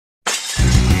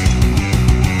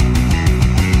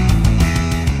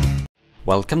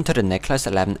Welcome to the Nicholas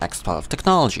 11 X12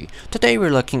 technology. Today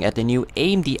we're looking at the new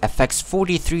AMD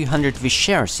FX-4300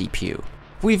 Vishera CPU.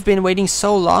 We've been waiting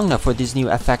so long now for these new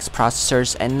FX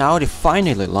processors and now they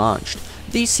finally launched.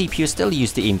 These CPUs still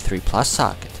use the AM3 Plus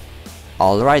socket.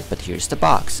 Alright, but here's the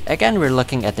box. Again, we're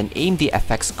looking at an AMD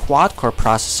FX quad-core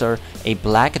processor, a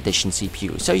Black Edition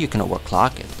CPU, so you can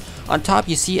overclock it. On top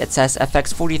you see it says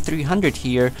FX-4300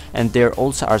 here, and there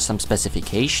also are some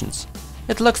specifications.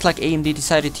 It looks like AMD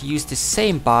decided to use the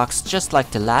same box just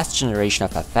like the last generation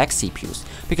of FX CPUs,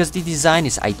 because the design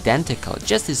is identical,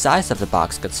 just the size of the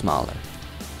box got smaller.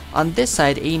 On this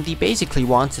side, AMD basically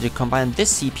wanted to combine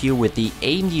this CPU with the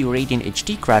AMD Radeon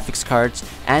HD graphics cards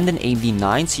and an AMD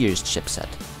 9 series chipset.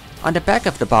 On the back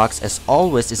of the box, as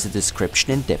always, is a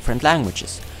description in different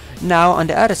languages. Now on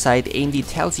the other side, AMD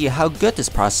tells you how good this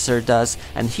processor does,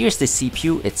 and here's the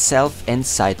CPU itself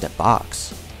inside the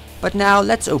box. But now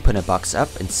let's open the box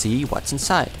up and see what's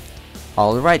inside.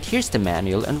 Alright, here's the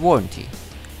manual and warranty.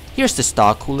 Here's the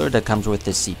stock cooler that comes with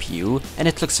the CPU, and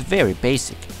it looks very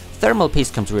basic. Thermal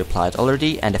paste comes reapplied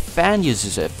already, and the fan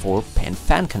uses a 4-pin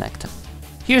fan connector.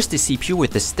 Here's the CPU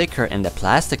with the sticker and the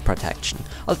plastic protection.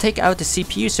 I'll take out the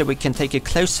CPU so we can take a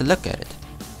closer look at it.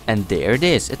 And there it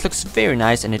is. It looks very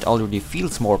nice and it already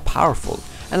feels more powerful.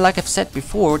 And like I've said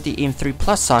before, the AM3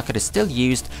 Plus socket is still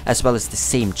used, as well as the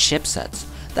same chipsets.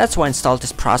 That's why I installed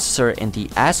this processor in the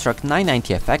ASRock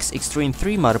 990FX Extreme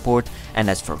 3 motherboard, and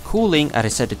as for cooling, I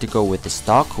decided to go with the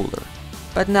stock cooler.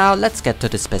 But now let's get to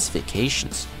the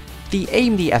specifications. The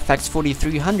AMD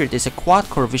FX-4300 is a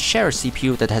quad-core Vishera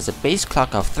CPU that has a base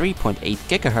clock of 3.8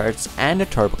 GHz and a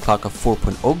turbo clock of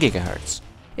 4.0 GHz.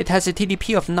 It has a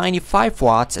TDP of 95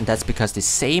 watts, and that's because the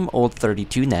same old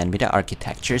 32nm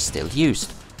architecture is still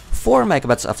used. 4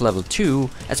 MB of level 2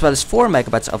 as well as 4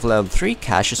 MB of level 3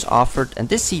 cache is offered, and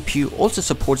this CPU also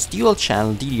supports dual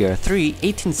channel DDR3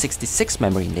 1866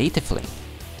 memory natively.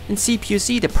 In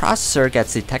CPU-C, the processor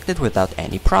gets detected without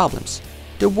any problems.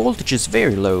 The voltage is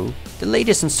very low, the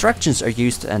latest instructions are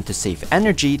used, and to save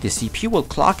energy, the CPU will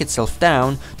clock itself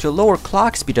down to a lower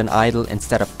clock speed on idle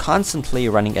instead of constantly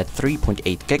running at 3.8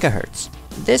 GHz.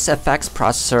 This FX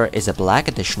processor is a Black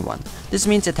Edition one. This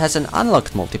means it has an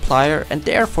unlocked multiplier, and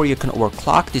therefore you can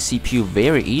overclock the CPU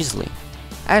very easily.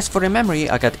 As for the memory,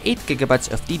 I got 8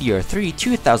 GB of DDR3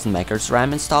 2000 MHz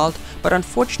RAM installed, but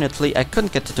unfortunately I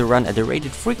couldn't get it to run at the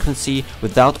rated frequency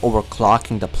without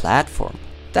overclocking the platform.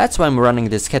 That's why I'm running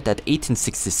this kit at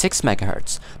 1866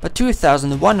 MHz, but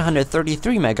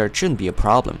 2133 MHz shouldn't be a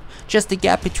problem, just the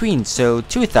gap between, so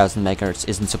 2000 MHz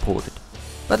isn't supported.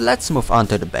 But let's move on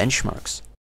to the benchmarks.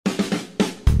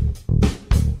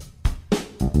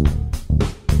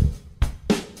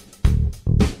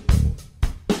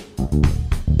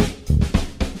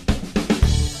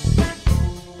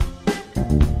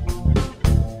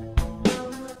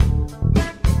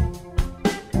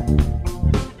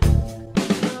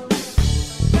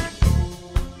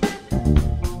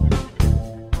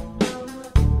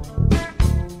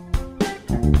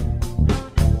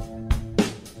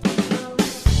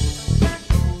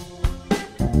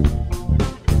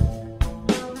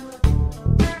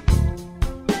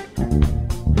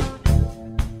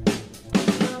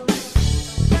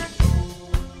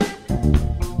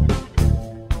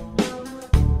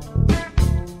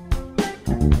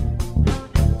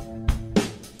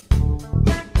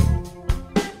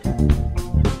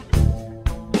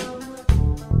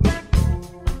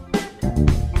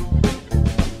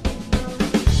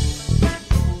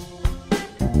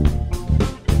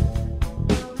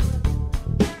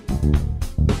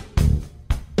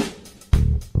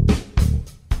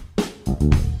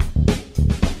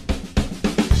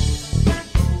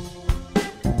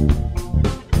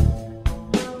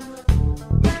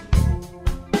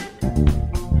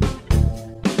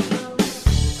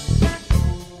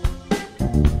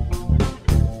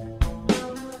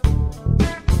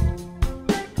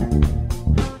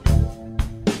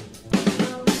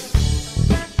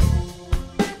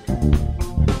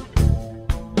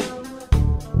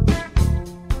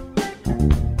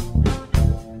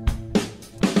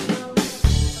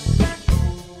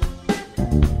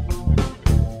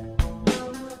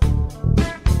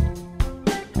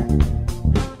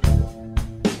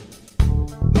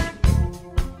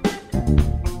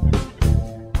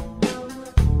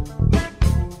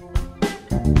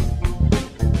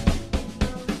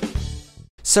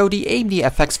 So the AMD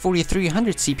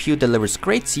FX-4300 CPU delivers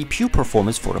great CPU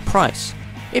performance for the price.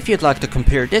 If you'd like to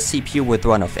compare this CPU with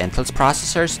one of Intel's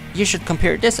processors, you should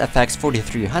compare this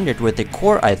FX-4300 with the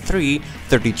Core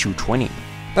i3-3220.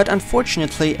 But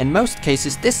unfortunately, in most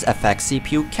cases this FX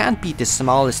CPU can't beat the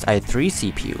smallest i3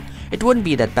 CPU. It wouldn't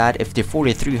be that bad if the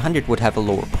 4300 would have a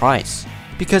lower price,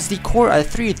 because the Core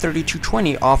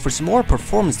i3-3220 offers more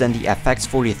performance than the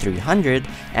FX-4300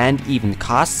 and even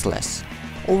costs less.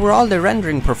 Overall, the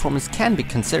rendering performance can be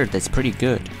considered as pretty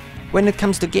good. When it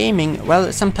comes to gaming,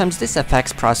 well, sometimes this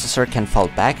FX processor can fall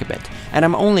back a bit, and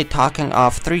I'm only talking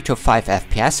of 3 to 5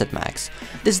 FPS at max.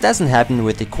 This doesn't happen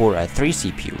with the Core i3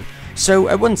 CPU, so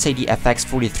I wouldn't say the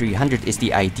FX-4300 is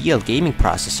the ideal gaming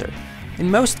processor.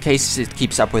 In most cases it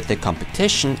keeps up with the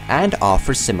competition and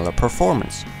offers similar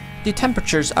performance. The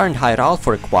temperatures aren't high at all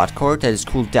for a quad-core that is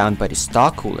cooled down by the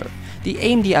stock cooler. The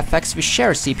AMD FX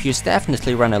Vishera CPUs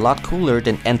definitely run a lot cooler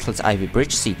than Intel's Ivy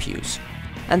Bridge CPUs.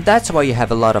 And that's why you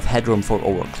have a lot of headroom for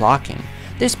overclocking.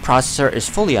 This processor is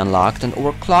fully unlocked and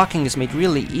overclocking is made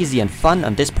really easy and fun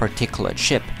on this particular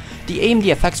chip. The AMD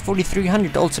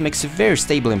FX-4300 also makes a very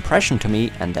stable impression to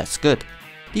me, and that's good.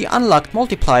 The unlocked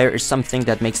multiplier is something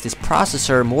that makes this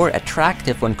processor more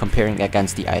attractive when comparing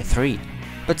against the i3.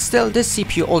 But still, this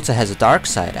CPU also has a dark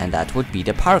side, and that would be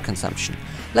the power consumption.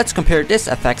 Let's compare this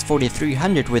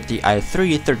FX-4300 with the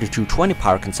i3-3220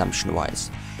 power consumption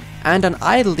wise. And on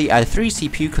idle, the i3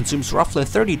 CPU consumes roughly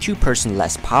 32%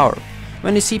 less power.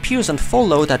 When the CPU is on full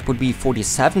load, that would be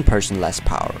 47% less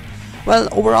power. Well,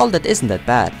 overall that isn't that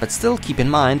bad, but still keep in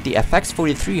mind the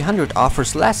FX-4300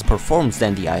 offers less performance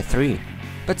than the i3.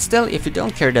 But still, if you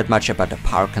don't care that much about the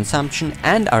power consumption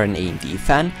and are an AMD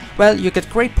fan, well, you get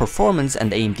great performance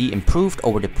and AMD improved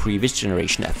over the previous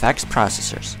generation FX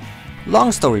processors.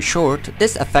 Long story short,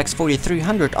 this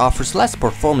FX-4300 offers less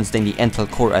performance than the Intel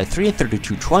Core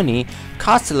i3-3220,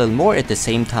 costs a little more at the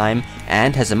same time,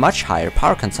 and has a much higher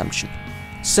power consumption.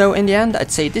 So in the end, I'd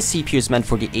say this CPU is meant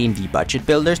for the AMD budget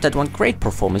builders that want great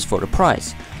performance for the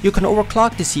price. You can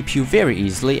overclock the CPU very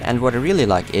easily, and what I really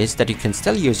like is that you can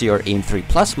still use your AM3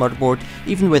 Plus motherboard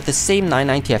even with the same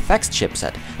 990FX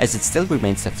chipset, as it still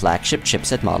remains the flagship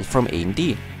chipset model from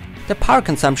AMD. The power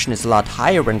consumption is a lot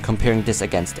higher when comparing this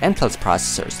against Intel's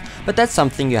processors, but that's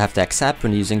something you have to accept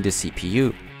when using the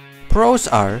CPU. Pros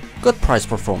are good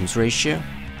price-performance ratio,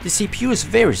 the CPU is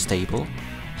very stable,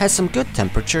 has some good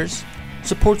temperatures,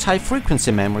 supports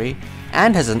high-frequency memory,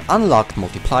 and has an unlocked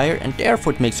multiplier, and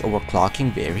therefore it makes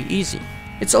overclocking very easy.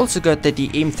 It's also good that the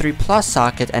AM3 Plus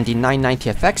socket and the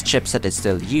 990FX chipset is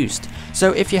still used,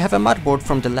 so if you have a motherboard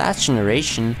from the last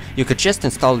generation, you could just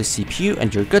install the CPU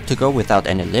and you're good to go without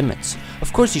any limits.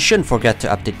 Of course, you shouldn't forget to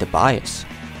update the BIOS.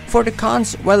 For the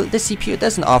cons, well, the CPU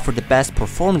doesn't offer the best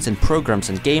performance in programs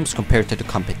and games compared to the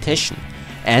competition,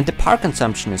 and the power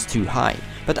consumption is too high,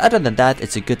 but other than that,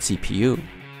 it's a good CPU.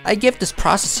 I give this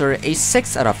processor a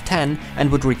 6 out of 10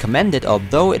 and would recommend it,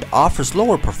 although it offers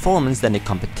lower performance than the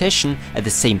competition at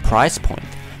the same price point.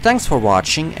 Thanks for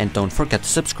watching and don't forget to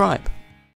subscribe.